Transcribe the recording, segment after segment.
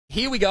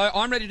Here we go.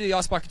 I'm ready to do the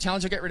Ice Bucket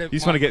Challenge. I'll get rid of. You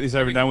just want to get this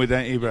over and done with,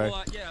 don't you, bro?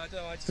 Yeah, I do.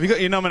 Have you got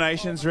your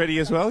nominations ready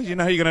as well? You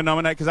know who you're going to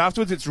nominate? Because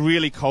afterwards it's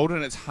really cold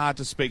and it's hard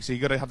to speak, so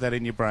you've got to have that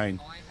in your brain.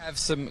 I have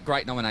some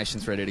great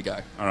nominations ready to go.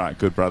 All right,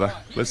 good, brother.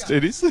 Right, Let's do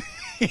this. You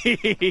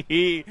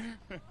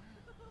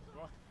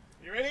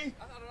ready?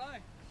 I don't know.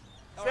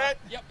 Set. Right.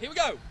 Yep, here we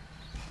go.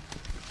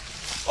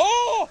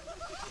 Oh!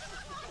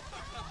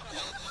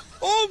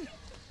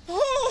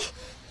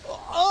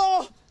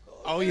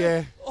 Oh,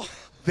 yeah.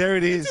 There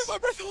it is. Took my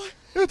breath away.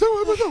 It took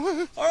my breath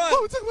away. All right.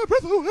 Oh, it took my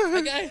breath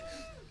away.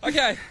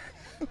 Okay.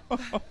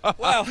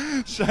 Wow.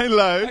 Shane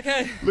Lowe,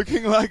 Okay.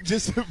 looking like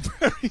just a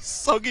very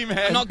soggy man.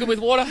 I'm not good with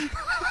water.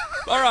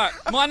 All right.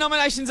 My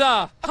nominations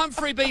are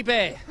Humphrey B.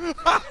 Bear,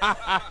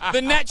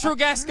 the natural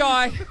gas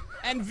guy,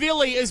 and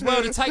Villy as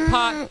well to take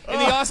part in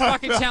the Ice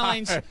Bucket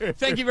Challenge.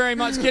 Thank you very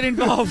much. Get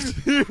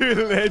involved. You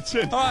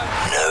legend. All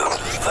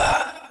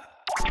right. No.